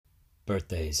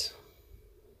Birthdays.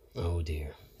 Oh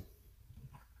dear.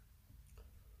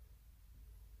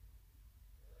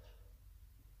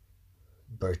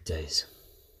 Birthdays.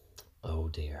 Oh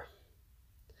dear.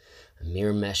 A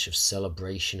mere mesh of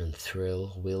celebration and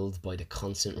thrill, willed by the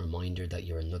constant reminder that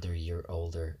you're another year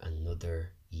older,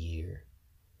 another year.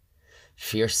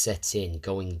 Fear sets in,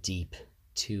 going deep,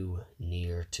 too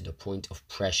near, to the point of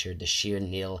pressure, the sheer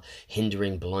nil,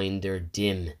 hindering, blinder,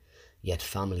 dim, yet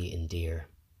family endear,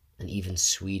 and even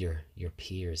sweeter, your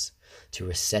peers, to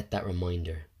reset that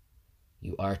reminder.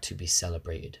 You are to be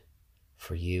celebrated,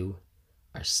 for you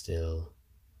are still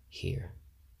here.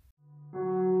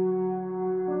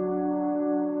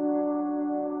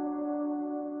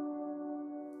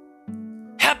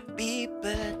 Happy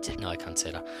birthday. No, I can't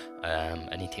say that.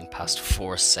 Anything past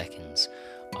 4 seconds,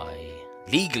 I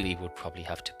legally would probably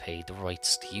have to pay the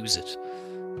rights to use it,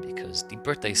 because the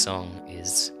birthday song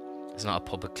is not a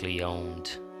publicly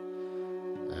owned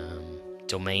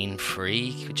domain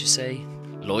free, could you say?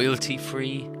 Loyalty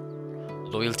free?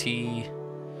 Loyalty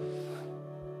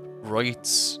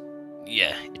rights?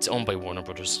 Yeah, it's owned by Warner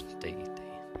Brothers. They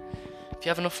if you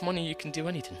have enough money, you can do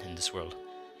anything in this world.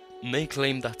 And they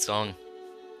claim that song.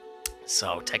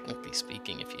 So technically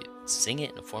speaking, if you sing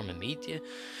it in a form of media,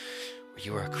 or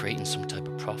you are creating some type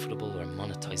of profitable or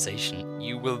monetization,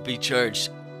 you will be charged.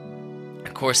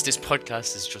 Of course, this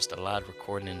podcast is just a lad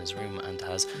recording in his room and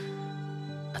has,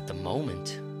 at the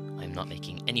moment, I'm not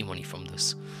making any money from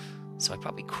this. So I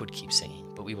probably could keep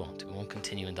singing, but we won't. We won't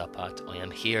continue in that path. I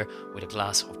am here with a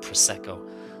glass of Prosecco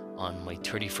on my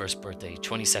 31st birthday,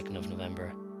 22nd of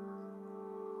November.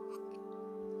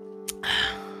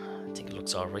 I think it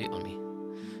looks alright on me,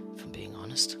 if I'm being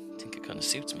honest. I think it kind of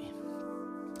suits me.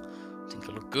 I think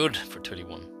I look good for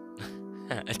 31.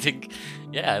 I think,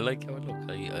 yeah, I like how I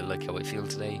look. I like how I feel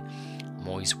today. I'm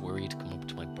always worried coming up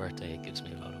to my birthday. It gives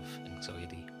me a lot of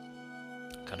anxiety.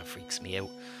 It kind of freaks me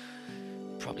out.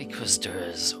 Probably because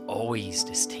there's always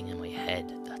this thing in my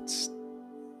head that's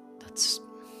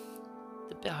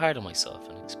a bit hard on myself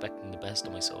and expecting the best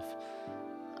of myself.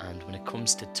 And when it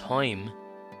comes to time,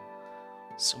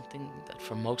 something that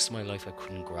for most of my life I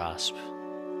couldn't grasp.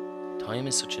 Time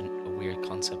is such a weird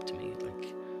concept to me.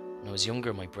 Like, when I was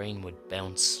younger, my brain would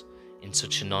bounce in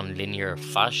such a non-linear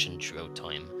fashion throughout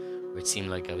time, where it seemed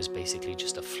like I was basically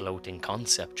just a floating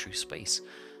concept through space.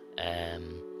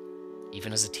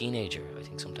 Even as a teenager, I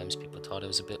think sometimes people thought I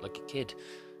was a bit like a kid,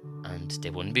 and they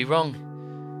wouldn't be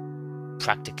wrong.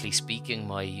 Practically speaking,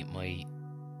 my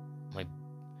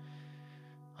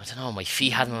I don't know, my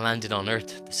feet hadn't landed on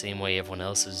Earth the same way everyone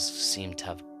else's seemed to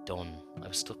have done. I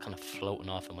was still kind of floating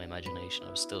off in my imagination.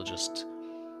 I was still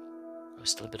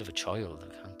a bit of a child. I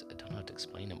don't know how to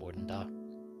explain it more than that.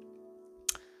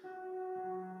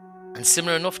 And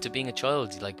similar enough to being a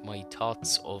child, like my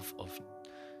thoughts of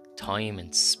time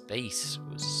and space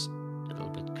was a little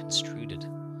bit construed.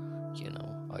 You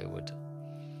know, I would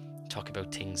talk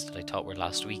about things that I thought were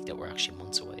last week that were actually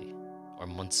months away, or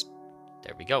months.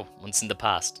 There we go. Months in the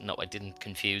past. No, I didn't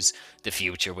confuse the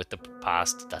future with the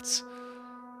past. I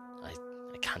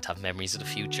can't have memories of the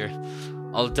future.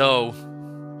 Although,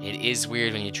 it is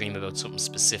weird when you dream about something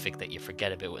specific that you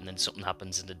forget about, and then something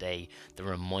happens in the day that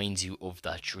reminds you of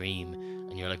that dream.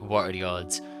 And you're like, what are the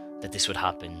odds that this would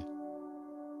happen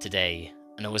today?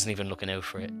 And I wasn't even looking out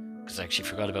for it, because I actually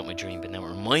forgot about my dream, but now it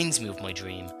reminds me of my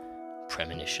dream.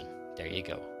 Premonition. There you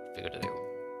go. Figured it out.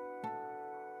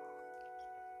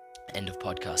 End of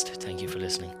podcast. Thank you for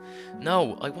listening.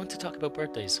 No, I want to talk about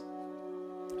birthdays.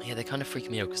 Yeah, they kind of freak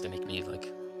me out because they make me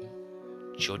like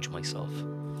judge myself.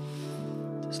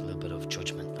 There's a little bit of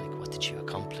judgment, like, what did you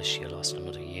accomplish? You lost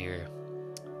another year,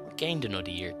 or gained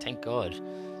another year. Thank God.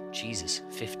 Jesus,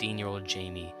 15-year-old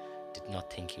Jamie did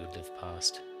not think he would live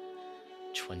past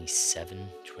 27,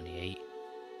 28.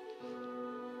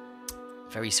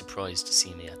 Very surprised to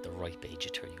see me at the ripe age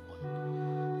of 31.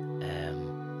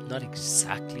 Not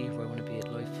exactly where I want to be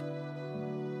at life,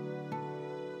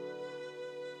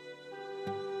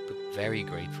 but very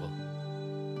grateful.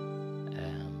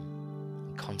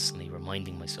 I'm constantly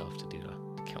reminding myself to do that,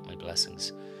 to count my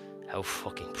blessings. How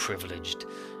fucking privileged,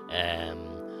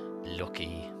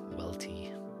 lucky,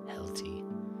 wealthy, healthy,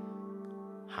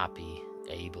 happy,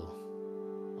 able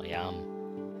I am.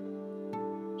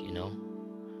 You know?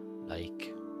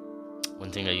 Like, one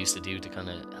thing I used to do to kind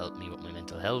of help me with my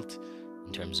mental health,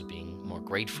 in terms of being more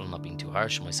grateful, not being too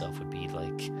harsh on myself, would be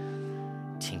like,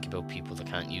 think about people that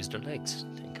can't use their legs.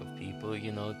 Think of people,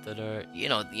 you know, that are, you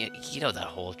know that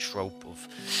whole trope of,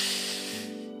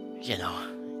 you know,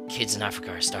 kids in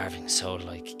Africa are starving, so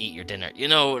like, eat your dinner, you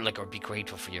know, like, or be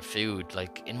grateful for your food.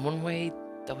 Like, in one way,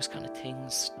 those kind of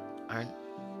things aren't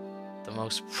the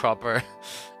most proper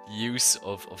use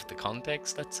of the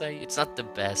context, let's say. It's not the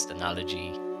best analogy.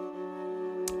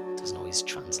 It doesn't always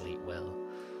translate well.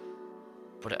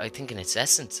 But I think in its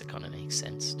essence, it kind of makes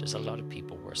sense. There's a lot of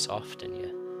people worse off than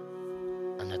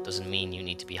you. And that doesn't mean you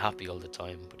need to be happy all the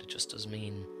time, but it just does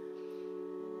mean...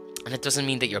 And it doesn't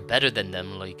mean that you're better than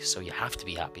them, like, so you have to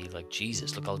be happy. Like,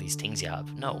 Jesus, look all these things you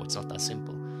have. No, it's not that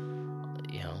simple.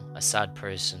 You know, a sad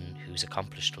person who's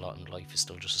accomplished a lot in life is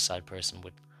still just a sad person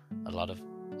with a lot of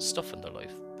stuff in their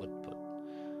life.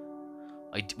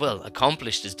 Well,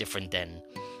 accomplished is different than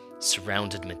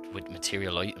surrounded with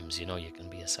material items. You know, you can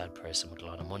be a sad person with a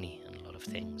lot of money and a lot of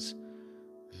things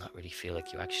and not really feel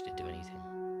like you actually do anything.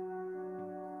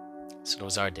 So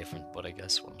those are different, but I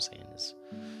guess what I'm saying is,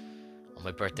 on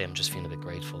my birthday, I'm just feeling a bit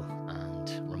grateful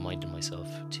and reminding myself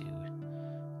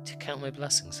to count my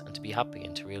blessings and to be happy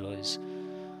and to realize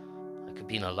I could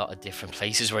be in a lot of different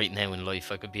places right now in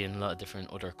life. I could be in a lot of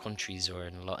different other countries or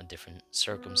in a lot of different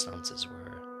circumstances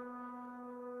where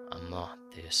I'm not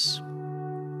this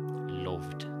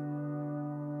loved.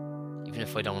 Even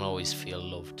if I don't always feel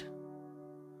loved.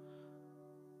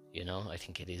 You know, I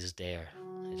think it is there.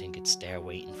 I think it's there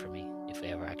waiting for me if I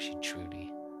ever actually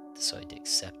truly decide to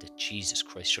accept it. Jesus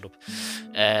Christ, shut up.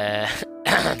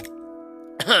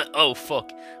 Oh,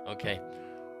 fuck. Okay.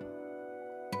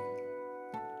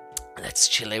 Let's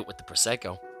chill out with the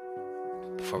Prosecco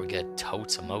before we get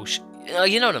totes emotion.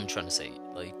 You know what I'm trying to say?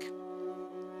 Like,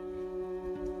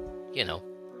 you know,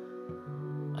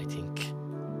 I think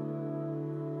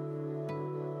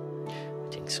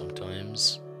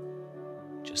sometimes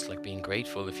just like being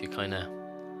grateful, if you kind of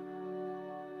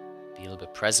be a little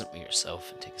bit present with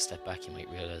yourself and take a step back, you might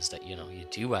realize that, you know, you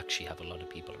do actually have a lot of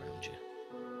people around you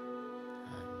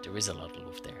and there is a lot of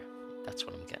love there. That's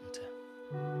what I'm getting to.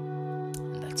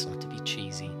 And that's not to be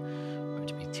cheesy or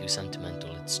to be too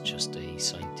sentimental. It's just a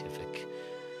scientific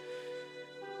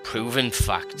proven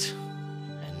fact.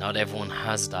 Not everyone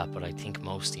has that, but I think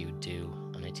most of you do.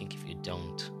 And I think if you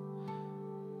don't,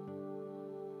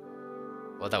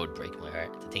 well, that would break my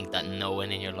heart. To think that no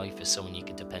one in your life is someone you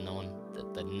can depend on,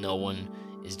 that no one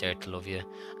is there to love you.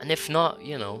 And if not,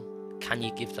 you know, can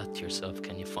you give that to yourself?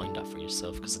 Can you find that for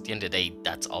yourself? Because at the end of the day,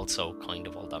 that's also kind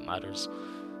of all that matters.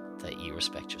 That you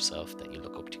respect yourself, that you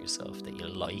look up to yourself, that you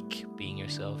like being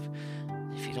yourself.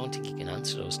 If you don't think you can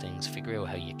answer those things, figure out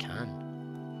how you can.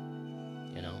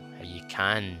 You know, how you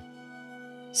can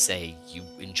say you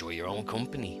enjoy your own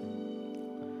company.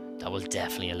 That will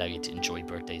definitely allow you to enjoy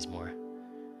birthdays more.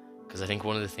 Because I think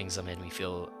one of the things that made me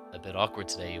feel a bit awkward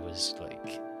today was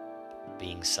like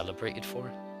being celebrated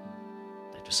for.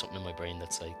 Like there's something in my brain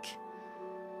that's like,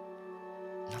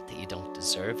 not that you don't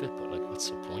deserve it, but like what's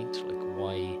the point? Like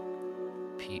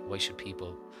why should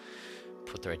people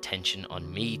put their attention on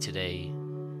me today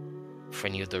for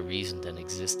any other reason than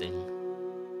existing?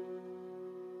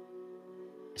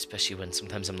 Especially when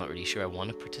sometimes I'm not really sure I want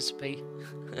to participate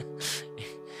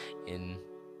in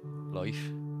life.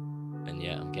 And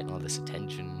yeah, I'm getting all this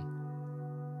attention.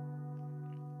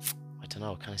 I don't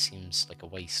know, it kind of seems like a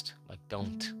waste. Like,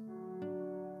 don't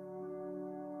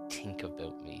think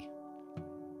about me.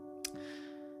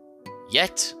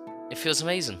 Yet, it feels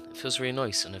amazing. It feels really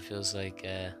nice. And it feels like,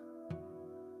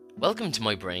 welcome to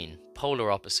my brain.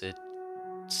 Polar opposite.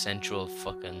 Central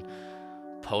fucking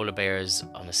polar bears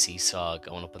on a seesaw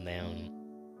going up and down,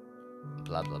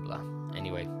 blah blah blah.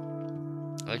 Anyway,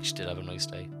 I actually did have a nice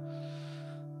day.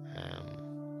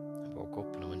 I woke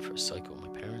up and I went for a cycle with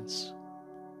my parents,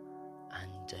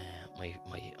 and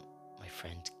my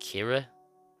friend Kira,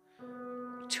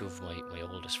 two of my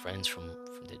oldest friends from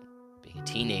being a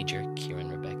teenager, Kira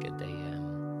and Rebecca, they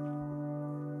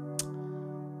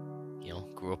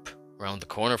grew up around the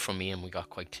corner from me, and we got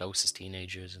quite close as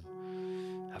teenagers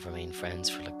and have remained friends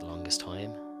for like the longest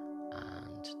time.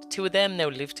 And the two of them now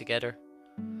live together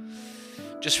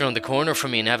just around the corner from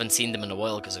me, and I haven't seen them in a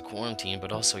while because of quarantine.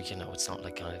 But also, you know, it's not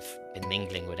like I've been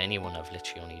mingling with anyone. I've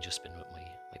literally only just been with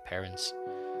my parents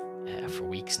for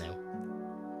weeks now.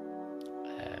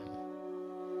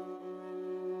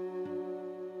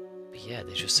 But yeah,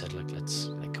 they just said like, let's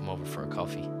like come over for a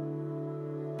coffee,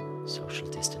 social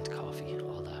distant coffee,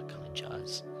 all that kind of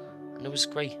jazz, and it was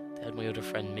great. They had my other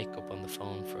friend Mick up on the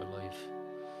phone for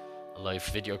a live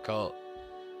video call,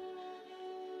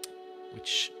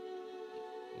 which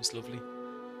was lovely.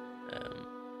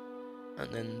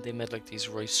 And then they made like these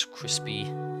Rice Krispie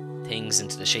things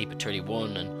into the shape of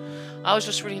 31, and I was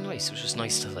just really nice. It was just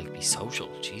nice to like be social.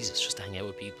 Jesus, just to hang out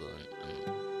with people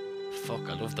and fuck,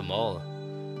 I love them all.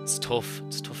 It's tough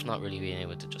not really being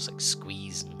able to just like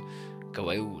squeeze and go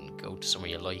out and go to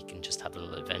somewhere you like and just have a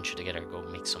little adventure together, go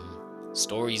make some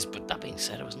stories. But that being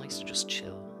said, it was nice to just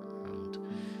chill, and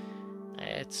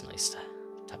it's nice to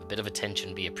have a bit of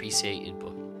attention, be appreciated,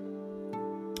 but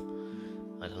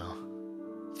I don't know.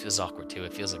 It feels awkward too.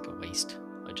 It feels like a waste.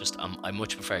 I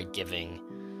much prefer giving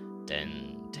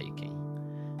than taking.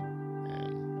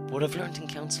 What I've learned in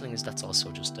counselling is that's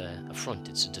also just a front.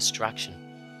 It's a distraction,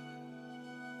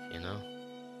 you know.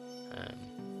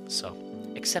 So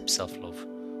accept self-love,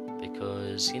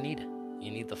 because you need it.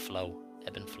 You need the flow,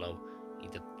 ebb and flow. You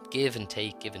need to give and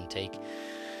take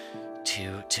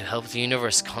to help the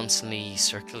universe constantly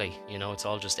circulate. You know, it's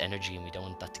all just energy, and we don't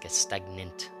want that to get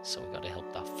stagnant. So we got to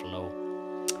help that flow.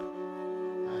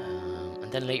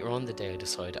 And then later on the day, I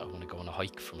decided I want to go on a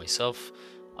hike for myself.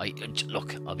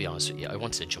 I'll be honest with you, I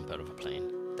wanted to jump out of a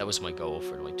plane. That was my goal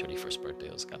for my 31st birthday.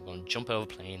 I was like, I'm going to jump out of a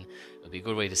plane. It'll be a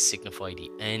good way to signify the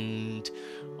end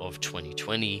of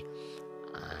 2020.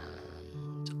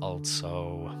 And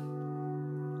also,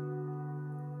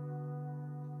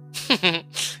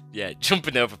 yeah,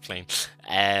 jumping out of a plane.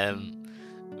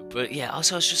 But yeah,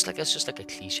 also it's just like a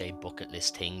cliche bucket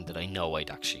list thing that I know I'd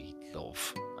actually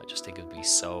love. I just think it'd be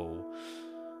so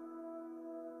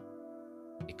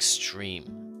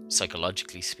extreme,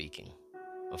 psychologically speaking,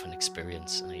 of an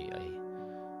experience, and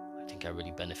I think I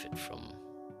really benefit from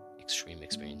extreme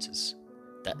experiences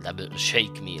that will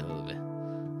shake me a little bit,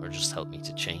 or just help me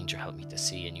to change, or help me to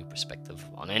see a new perspective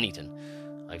on anything.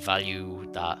 I value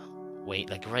that way.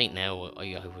 Like right now,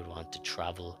 I would want to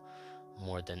travel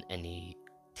more than anything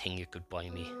you could buy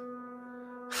me.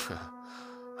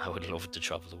 I would love to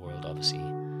travel the world, obviously.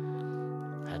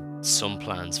 Had some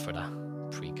plans for that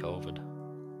pre-COVID.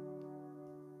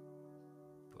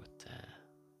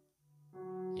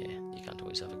 You can't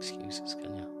always have excuses,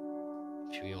 can you?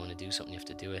 If you want to do something, you have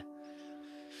to do it.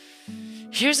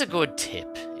 Here's a good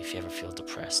tip if you ever feel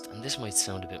depressed, and this might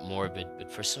sound a bit morbid,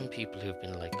 but for some people who've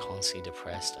been like constantly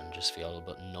depressed and just feel a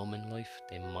bit numb in life,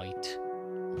 they might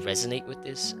resonate with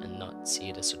this and not see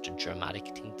it as such a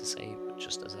dramatic thing to say, but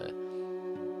just as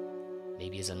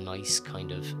maybe as a nice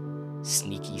kind of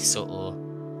sneaky, subtle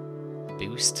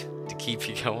boost to keep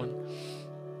you going.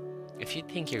 If you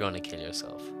think you're going to kill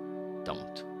yourself,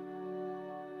 don't.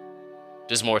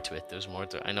 There's more to it.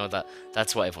 I know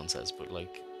that's what everyone says, but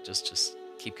like, just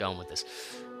keep going with this.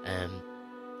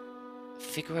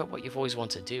 Figure out what you've always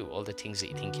wanted to do, all the things that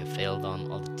you think you failed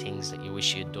on, all the things that you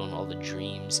wish you had done, all the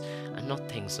dreams, and not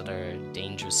things that are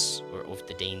dangerous or of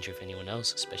the danger of anyone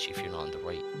else, especially if you're not in the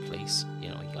right place. You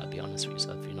know, you gotta be honest with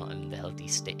yourself. If you're not in the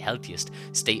healthiest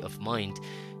state of mind,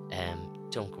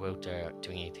 don't go out there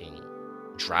doing anything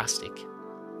drastic,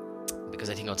 because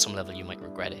I think on some level you might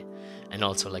regret it. And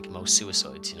also, like most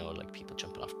suicides, you know, like people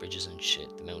jumping off bridges and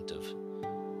shit, the amount of,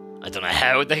 I don't know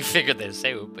how they figured this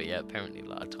out, but yeah, apparently a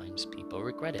lot of times people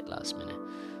regret it last minute.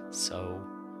 So,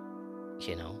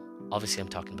 you know, obviously I'm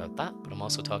talking about that, but I'm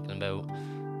also talking about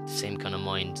the same kind of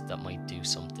mind that might do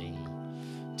something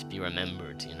to be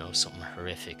remembered, you know, something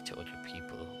horrific to other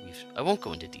people. I won't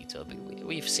go into detail, but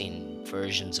we've seen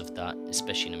versions of that,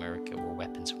 especially in America, where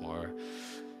weapons are more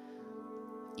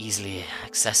easily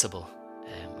accessible.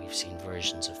 We've seen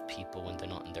versions of people, when they're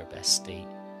not in their best state,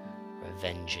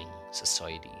 revenging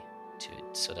society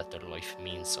so that their life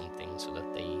means something, so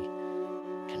that they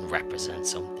can represent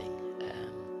something.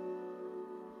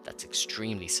 That's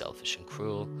extremely selfish and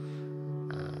cruel.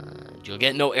 And you'll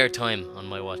get no airtime on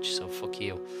my watch, so fuck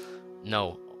you.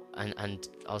 No, and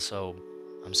also,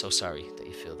 I'm so sorry that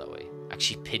you feel that way.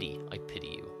 Actually, I pity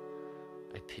you.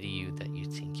 I pity you that you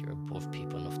think you're above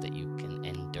people enough that you can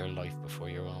end their life before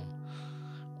your own,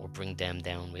 or bring them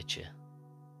down with you.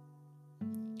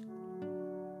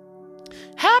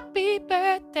 Happy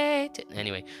birthday to...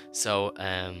 Anyway, so,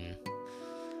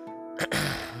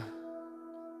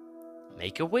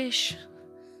 make a wish.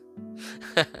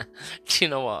 Do you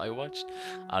know what? I watched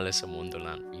Alice in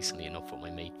Wonderland recently enough with my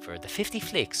mate for the 50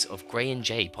 Flicks of Grey and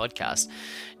Jay podcast.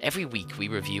 Every week we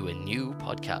review a new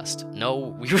podcast. No,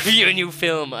 we review a new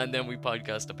film and then we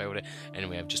podcast about it.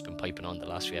 Anyway, I've just been piping on the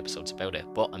last few episodes about it,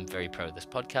 but I'm very proud of this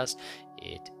podcast.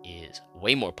 It is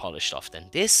way more polished off than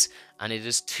this, and it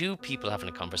is two people having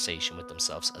a conversation with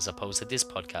themselves, as opposed to this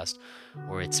podcast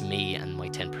where it's me and my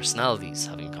 10 personalities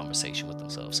having a conversation with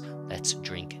themselves. Let's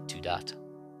drink to that.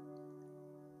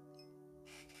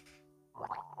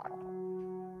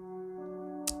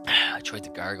 I tried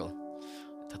to gargle.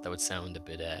 I thought that would sound a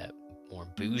bit more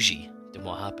bougie than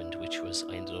what happened, which was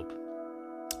I ended up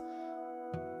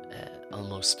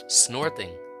almost snorting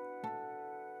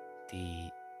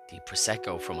the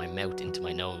Prosecco from my mouth into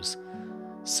my nose.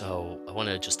 So I want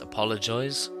to just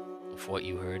apologize for what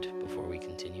you heard before we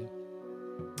continue.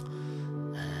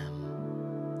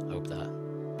 I hope that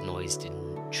noise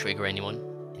didn't trigger anyone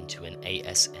into an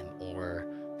ASMR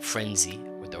frenzy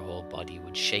where their whole body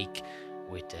would shake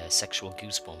with sexual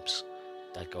goosebumps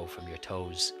that go from your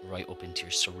toes right up into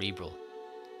your cerebral,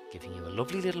 giving you a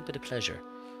lovely little bit of pleasure.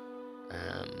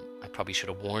 I probably should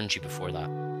have warned you before that.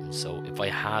 And so if I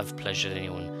have pleasured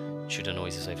anyone through the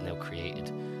noises I've now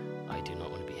created, I do not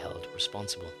want to be held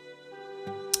responsible.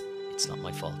 It's not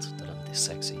my fault that I'm this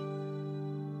sexy.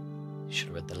 You should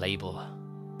have read the label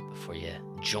before you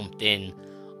jumped in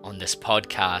on this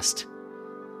podcast.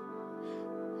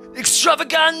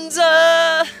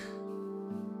 Extravaganza!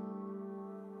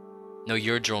 No,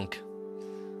 you're drunk.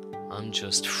 I'm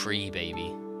just free,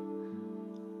 baby.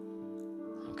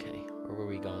 Okay, where were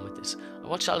we going with this? I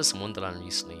watched Alice in Wonderland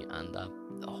recently, and the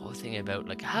whole thing about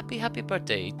like happy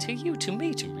birthday to you, to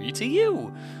me, to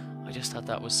you. I just thought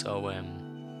that was so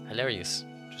hilarious.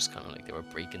 Just kind of like they were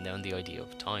breaking down the idea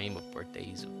of time, of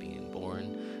birthdays, of being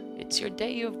born. It's your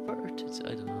day of birth.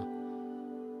 I don't know.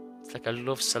 It's like I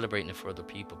love celebrating it for other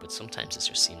people, but sometimes it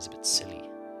just seems a bit silly.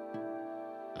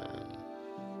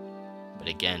 But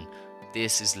again,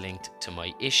 this is linked to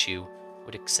my issue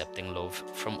with accepting love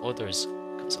from others,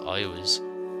 because I was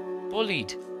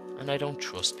bullied and I don't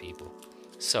trust people.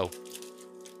 So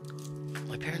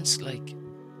my parents like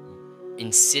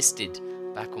insisted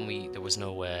back when there was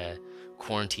no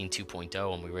quarantine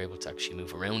 2.0 and we were able to actually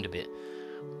move around a bit.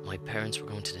 My parents were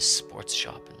going to this sports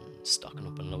shop and stocking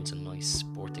up on loads of nice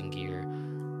sporting gear,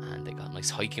 and they got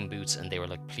nice hiking boots, and they were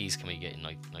like, please can we get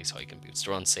nice hiking boots,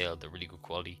 they're on sale, they're really good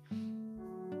quality.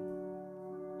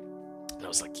 And I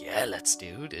was like, yeah, let's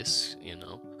do this, you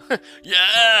know.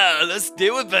 Yeah, let's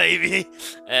do it, baby.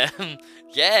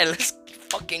 Yeah, let's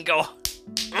fucking go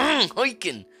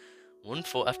hiking. One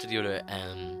foot after the other.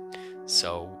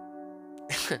 So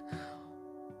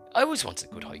I always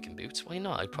wanted good hiking boots. Why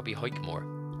not? I'd probably hike more,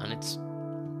 and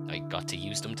I got to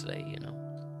use them today, you know.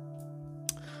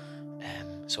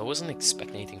 So I wasn't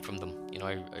expecting anything from them, you know.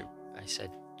 I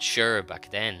said sure back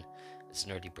then as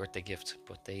an early birthday gift,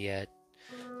 but they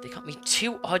got me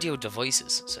 2 audio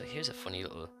devices. So here's a funny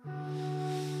little,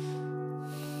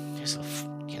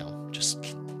 you know,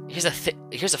 just here's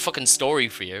a fucking story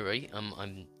for you, right?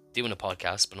 I'm doing a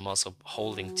podcast, but I'm also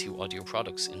holding 2 audio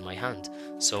products in my hand.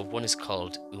 So one is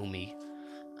called Umi,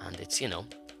 and it's, you know,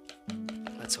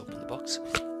 let's open the box.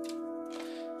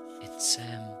 It's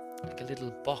like a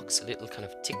little box, a little kind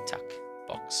of Tic Tac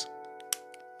box.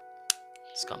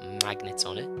 It's got magnets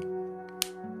on it.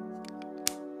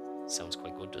 Sounds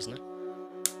quite good, doesn't it?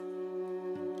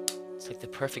 It's like the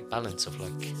perfect balance of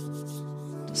like,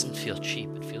 it doesn't feel cheap,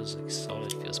 it feels like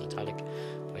solid, it feels metallic.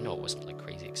 But I know it wasn't like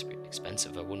crazy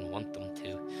expensive. I wouldn't want them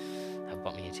to have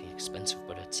bought me anything expensive,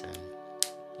 but it's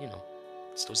you know,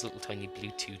 it's those little tiny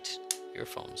Bluetooth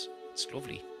earphones. It's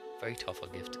lovely, very thoughtful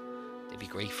gift. They'd be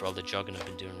great for all the jogging I've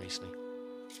been doing recently.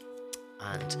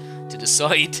 And to the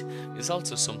side is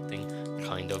also something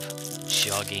kind of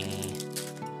jogging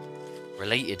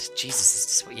related. Jesus, is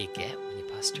this what you get when you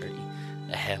pass 30?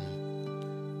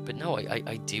 But no,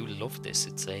 I do love this.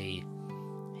 It's a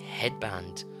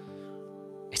headband.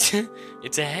 It's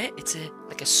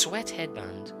like a sweat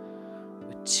headband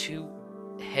with 2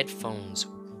 headphones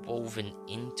woven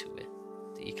into it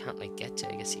that you can't like get to.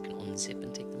 I guess you can unzip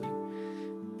and take them out.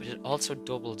 But it also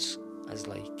doubles as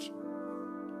like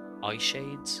eye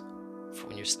shades for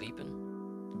when you're sleeping,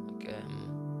 like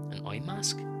an eye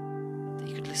mask that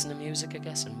you could listen to music, I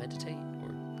guess, and meditate,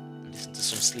 or listen to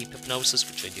some sleep hypnosis,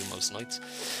 which I do most nights,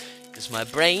 because my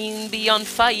brain be on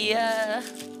fire.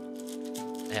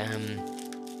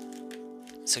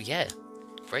 So yeah,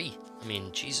 great. I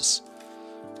mean, Jesus,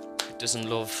 who doesn't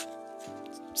love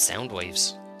sound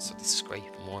waves? So this is great.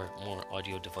 More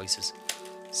audio devices.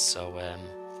 So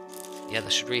yeah,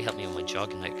 that should really help me with my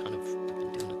jogging. I've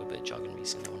been doing a good bit of jogging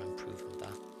recently. I want to improve on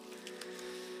that.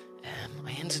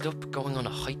 I ended up going on a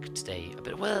hike today.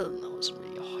 Well, no, it wasn't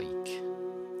really a hike.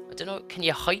 I don't know, can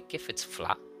you hike if it's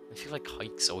flat? I feel like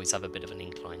hikes always have a bit of an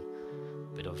incline.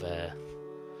 A bit of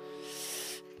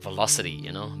velocity,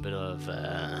 you know? A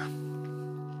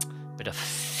bit of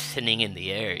thinning in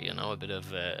the air, you know? A bit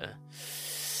of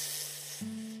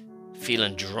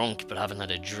feeling drunk but haven't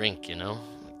had a drink, you know?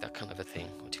 That kind of a thing.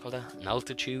 What do you call that? An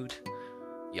altitude?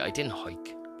 Yeah, I didn't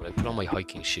hike, but I put on my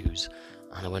hiking shoes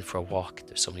and I went for a walk.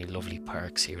 There's so many lovely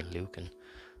parks here in Lucan.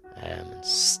 And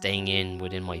staying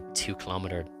within my 2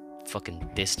 kilometer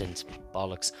fucking distance,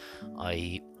 bollocks.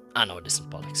 I know it isn't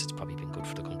bollocks, it's probably been good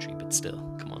for the country, but still,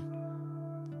 come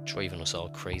on. Driving us all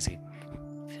crazy.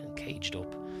 Feeling caged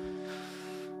up.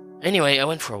 Anyway, I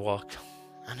went for a walk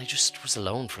and I just was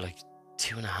alone for like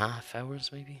 2.5 hours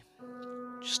maybe.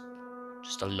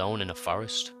 Just alone in a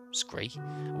forest. was great.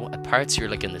 At parts you're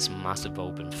like in this massive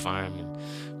open farm and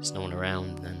there's no one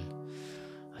around, and then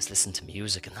I was listening to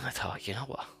music, and then I thought, you know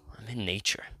what? I'm in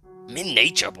nature. I'm in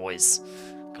nature, boys.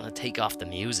 I'm gonna take off the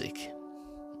music.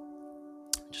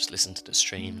 Just listen to the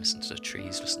stream, listen to the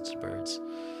trees, listen to the birds.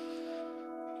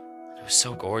 It was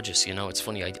so gorgeous, you know. It's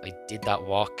funny, I did that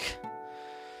walk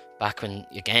back when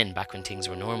things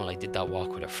were normal. I did that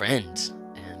walk with a friend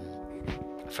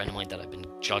of mine that I've been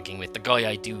jogging with, the guy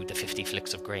I do the 50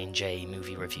 Flicks of Grey and Jay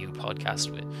movie review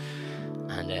podcast with.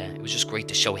 And it was just great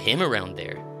to show him around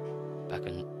there back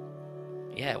when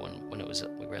it was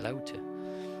we were allowed to.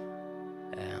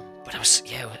 But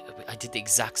I did the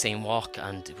exact same walk,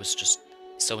 and it was just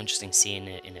so interesting seeing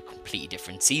it in a completely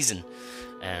different season.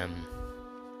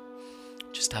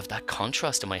 Just to have that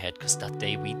contrast in my head, because that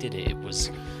day we did it, it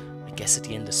was, I guess, at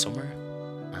the end of summer,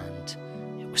 and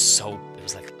it was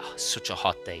like such a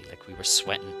hot day. Like, we were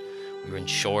sweating, we were in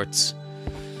shorts,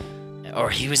 or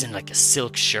he was in like a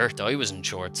silk shirt, I was in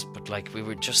shorts, but like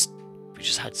we just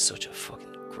had such a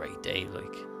fucking great day.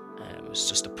 Like, it was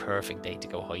just a perfect day to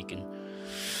go hiking,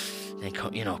 and then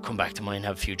come back to mine,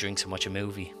 have a few drinks and watch a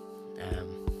movie.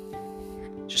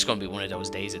 Just gonna be one of those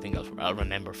days I think I'll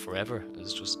remember forever. It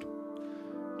was just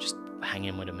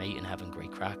hanging with a mate and having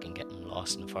great crack and getting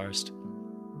lost in the forest.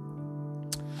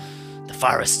 The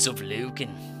forests of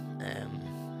Lucan,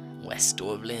 West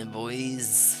Dublin,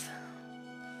 boys.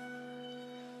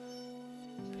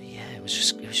 But yeah, it was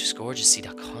just gorgeous to see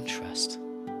that contrast.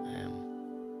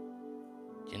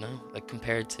 Like,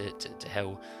 compared to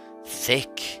how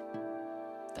thick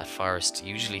that forest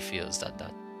usually feels, that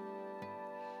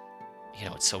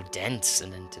it's so dense,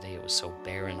 and then today it was so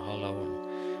bare and hollow,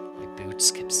 and my boots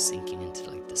kept sinking into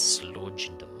like the sludge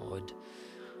and the mud.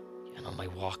 And on my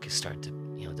walk it started to,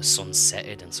 the sun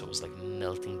setted, and so it was like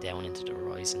melting down into the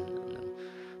horizon and then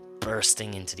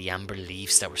bursting into the amber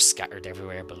leaves that were scattered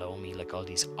everywhere below me, like all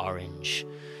these orange,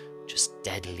 just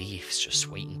dead leaves just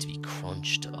waiting to be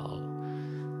crunched, all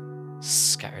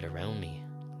scattered around me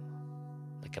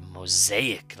like a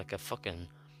mosaic, like a fucking,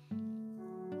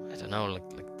 I don't know,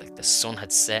 like the sun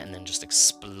had set and then just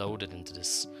exploded into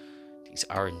these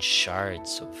orange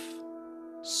shards of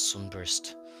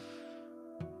sunburst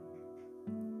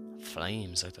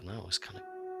flames. I don't know, it's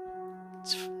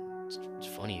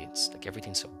funny. It's like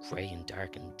everything's so grey and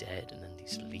dark and dead, and then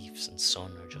these leaves and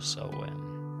sun are just so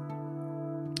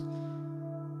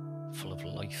full of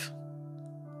life.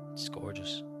 It's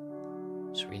gorgeous.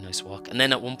 It's a really nice walk. And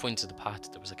then at one point of the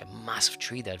path there was like a massive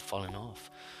tree that had fallen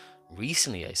off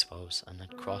recently, I suppose, and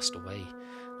had crossed away.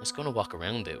 I was going to walk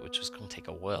around it, which was going to take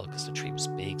a while because the tree was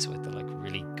big, so I had to like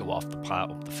really go off the path,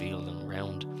 up the field and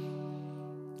around.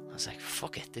 I was like,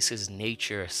 fuck it, this is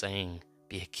nature saying,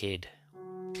 be a kid,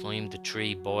 climb the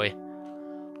tree, boy.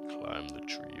 Climb the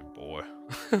tree, boy.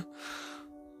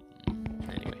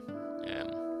 Anyway,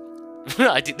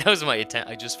 I think that was my attempt.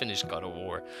 I just finished God of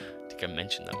War. I think I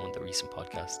mentioned that on one of the recent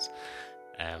podcasts.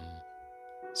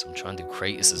 So I'm trying to do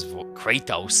Kratos'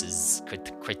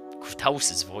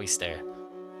 voice there.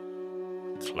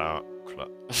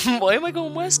 Why am I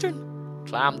going Western?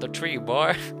 Climb the tree,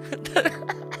 boy.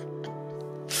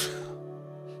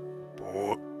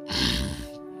 Boy.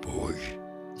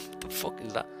 What the fuck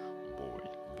is that? Boy.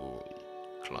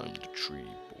 Climb the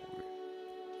tree, boy.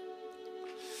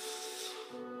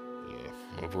 Yeah,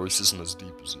 my voice isn't as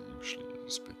deep as it usually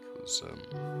is because, I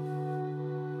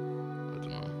don't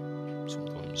know,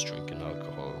 sometimes drinking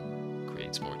alcohol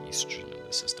creates more estrogen in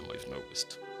the system, I've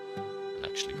noticed, and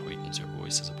actually heightens your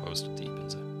voice as opposed to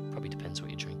deepens it. Probably depends what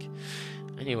you drink.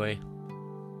 Anyway,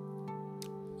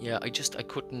 yeah, I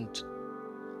couldn't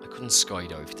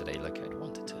skydive today like I'd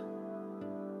wanted to.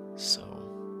 So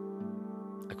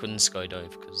I couldn't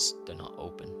skydive because they're not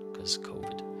open because of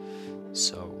COVID.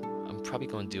 So I'm probably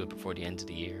going to do it before the end of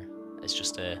the year. It's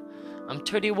just I'm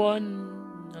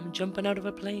 31, I'm jumping out of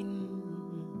a plane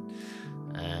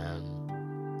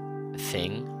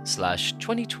thing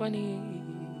 /2020.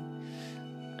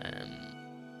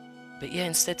 But yeah,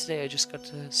 instead today I just got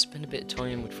to spend a bit of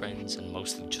time with friends and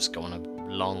mostly just go on a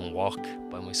long walk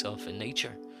by myself in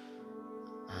nature.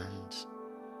 And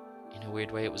in a weird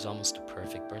way it was almost a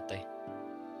perfect birthday.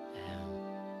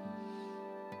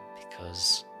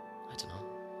 Because, I don't know,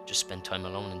 I just spent time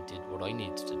alone and did what I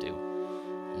needed to do.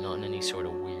 Not in any sort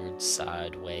of weird,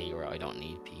 sad way, or I don't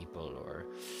need people, or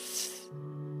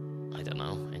I don't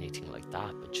know, anything like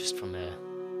that, but just from a,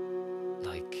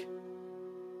 like,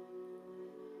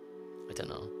 I don't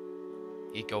know,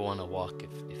 you go on a walk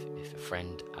if a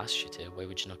friend asks you to. Why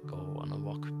would you not go on a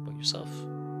walk by yourself?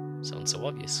 Sounds so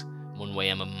obvious. One way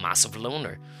I'm a massive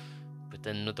loner, but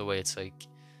then another way it's like,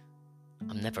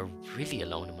 I'm never really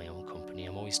alone in my own company.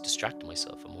 I'm always distracting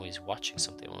myself. I'm always watching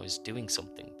something. I'm always doing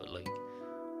something. But like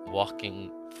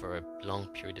walking for a long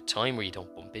period of time where you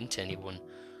don't bump into anyone,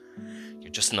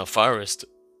 you're just in a forest.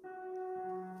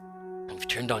 And if you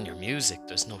turned on your music,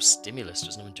 there's no stimulus,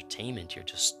 there's no entertainment. You're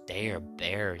just there,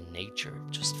 bare in nature,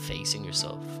 just facing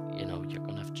yourself. You know, you're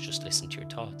going to have to just listen to your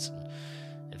thoughts. And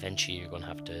eventually you're going to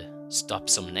have to stop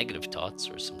some negative thoughts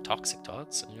or some toxic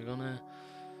thoughts. And you're going to,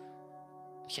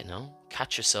 you know,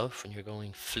 catch yourself when you're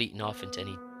going fleeting off into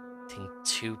anything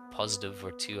too positive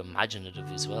or too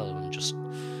imaginative as well. And just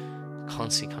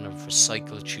constantly kind of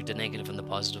recycle through the negative and the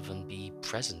positive and be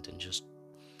present and just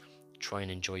try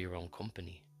and enjoy your own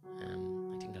company.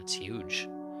 I think that's huge.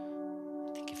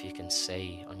 I think if you can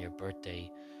say on your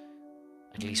birthday,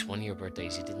 at least one of your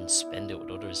birthdays, you didn't spend it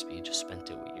with others, but you just spent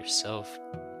it with yourself,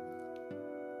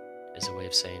 is a way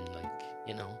of saying, like,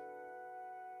 you know,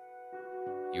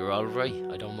 you're alright.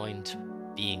 I don't mind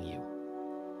being you.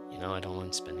 You know, I don't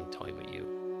mind spending time with you.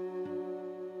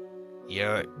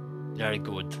 You're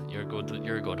good. You're good.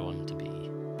 You're a good one to be.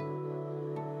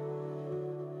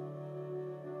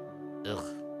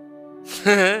 Ugh.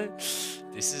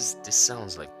 This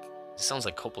sounds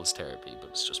like couples therapy, but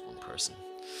it's just one person.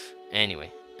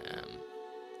 Anyway, I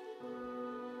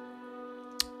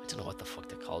don't know what the fuck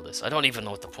they call this. I don't even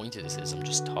know what the point of this is. I'm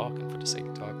just talking for the sake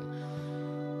of talking.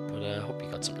 But I hope you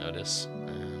got something out of this.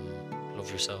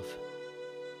 Love yourself.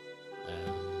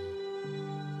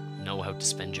 Know how to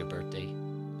spend your birthday,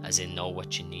 as in know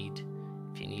what you need.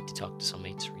 If you need to talk to some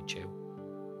mates, reach out.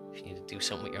 If you need to do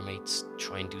something with your mates,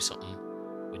 try and do something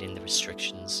within the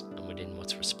restrictions and within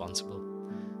what's responsible.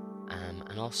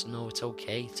 And also know it's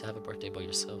okay to have a birthday by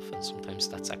yourself, and sometimes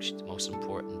that's actually the most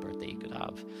important birthday you could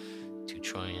have, to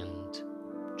try and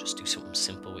just do something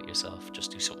simple with yourself.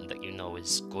 Just do something that you know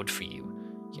is good for you,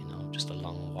 you know, just a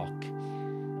long walk.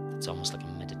 It's almost like a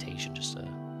meditation, just a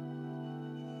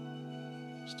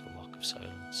walk of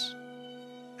silence,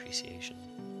 appreciation,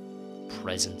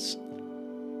 presence.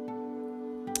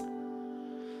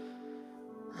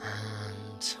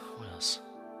 And what else?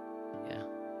 Yeah,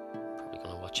 probably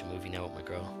gonna watch a movie now with my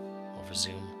girl over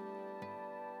Zoom.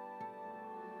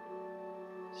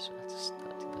 So I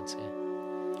think that's it.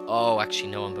 Oh, actually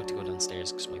no, I'm about to go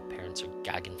downstairs because my parents are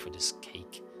gagging for this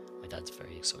cake. My dad's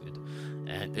very excited.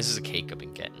 This is a cake I've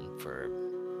been getting for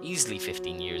easily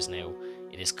 15 years now.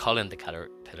 It is Colin the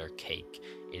Caterpillar cake.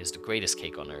 It is the greatest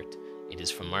cake on earth. It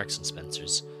is from Marks and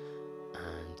Spencer's,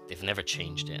 and they've never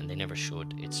changed it, and they never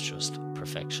should. It's just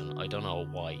perfection. I don't know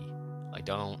why. I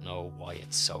don't know why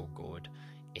it's so good.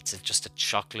 It's just a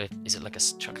chocolate. Is it like a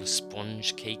chocolate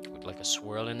sponge cake with like a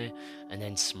swirl in it, and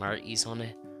then Smarties on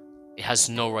it? It has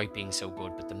no right being so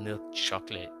good, but the milk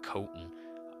chocolate coating,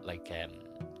 like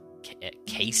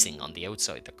casing on the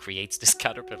outside that creates this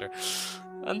caterpillar,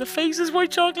 and the face is white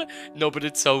chocolate. No, but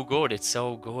it's so good. It's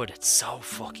so good. It's so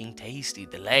fucking tasty.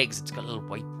 The legs, it's got little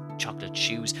white chocolate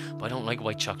shoes, but I don't like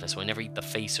white chocolate, so I never eat the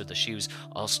face or the shoes.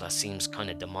 Also, that seems kind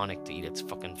of demonic to eat its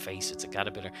fucking face. It's a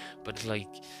caterpillar. But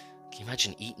like, can you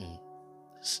imagine eating?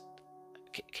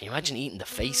 Can you imagine eating the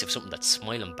face of something that's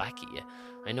smiling back at you?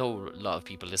 I know a lot of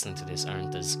people listening to this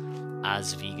aren't as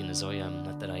vegan as I am.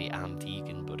 Not that I am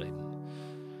vegan, but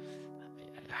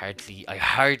I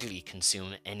hardly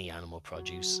consume any animal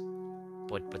produce.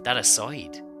 But that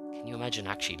aside, can you imagine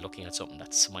actually looking at something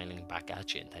that's smiling back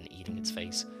at you and then eating its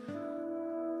face?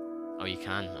 Oh, you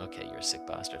can? Okay, you're a sick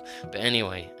bastard. But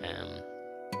anyway,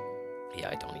 yeah,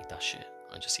 I don't eat that shit.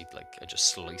 I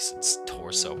just slice its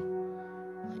torso.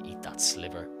 I eat that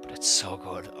sliver, but it's so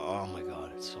good. Oh my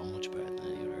god, it's so much better than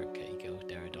any other cake out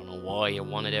there. I don't know why I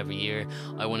want it every year.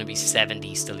 I want to be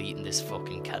 70 still eating this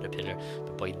fucking caterpillar,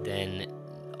 but by then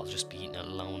I'll just be eating it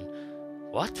alone.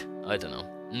 What? I don't know.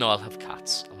 No, I'll have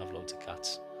cats. I'll have loads of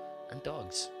cats and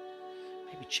dogs,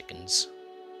 maybe chickens.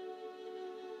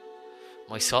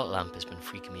 My salt lamp has been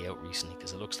freaking me out recently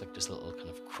because it looks like there's a little kind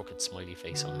of crooked smiley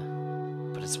face on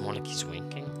it, but it's more like he's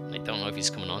winking. I don't know if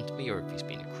he's coming on to me or if he's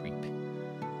being a creep.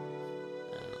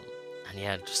 And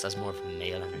yeah, it just has more of a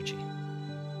male energy.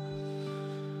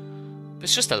 But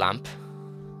it's just a lamp.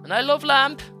 And I love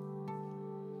lamp.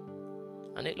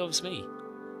 And it loves me.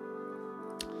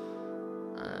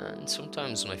 And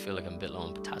sometimes when I feel like I'm a bit low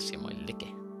on potassium, I lick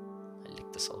it. I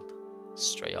lick the salt.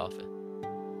 Straight off it.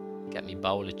 Get me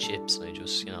bowl of chips and I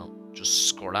just, just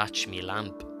scratch me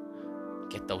lamp.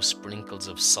 Get those sprinkles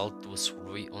of salt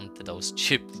right onto those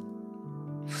chips.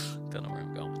 Don't know where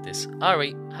I'm going with this.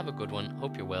 Alright, have a good one.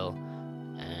 Hope you're well.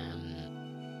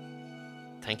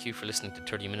 Thank you for listening to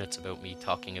 30 minutes about me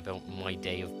talking about my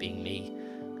day of being me.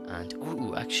 And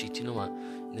actually, do you know what?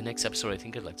 In the next episode, I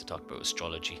think I'd like to talk about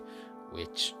astrology.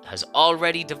 which has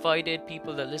already divided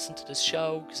people that listen to this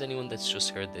show, because anyone that's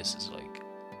just heard this is like,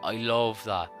 I love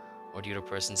that, or the other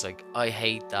person's like, I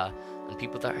hate that. And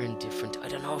people that are indifferent, I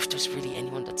don't know if there's really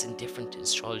anyone that's indifferent to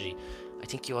astrology. I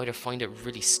think you either find it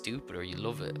really stupid or you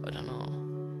love it. I don't know,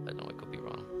 I could be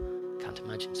wrong. Can't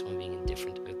imagine someone being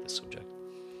indifferent about this subject.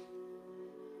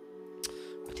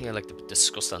 I think I'd like to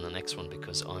discuss that on the next one,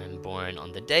 because I'm born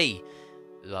on the day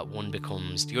that one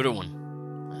becomes the other one.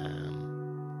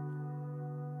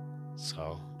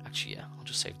 So, actually, yeah, I'll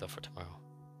just save that for tomorrow.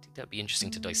 I think that'd be interesting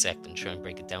to dissect and try and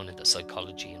break it down into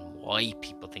psychology and why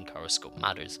people think horoscope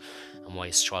matters, and why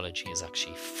astrology is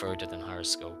actually further than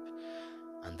horoscope,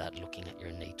 and that looking at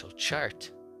your natal chart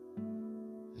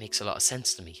makes a lot of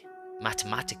sense to me,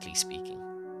 mathematically speaking,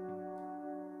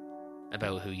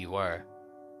 about who you are,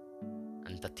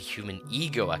 and that the human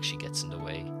ego actually gets in the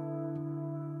way.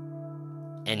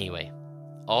 Anyway,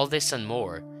 all this and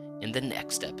more in the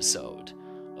next episode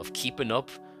of Keeping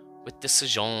Up with the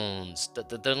Saisons.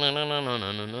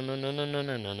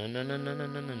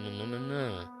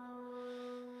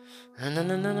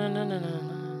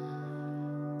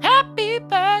 Happy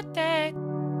birthday!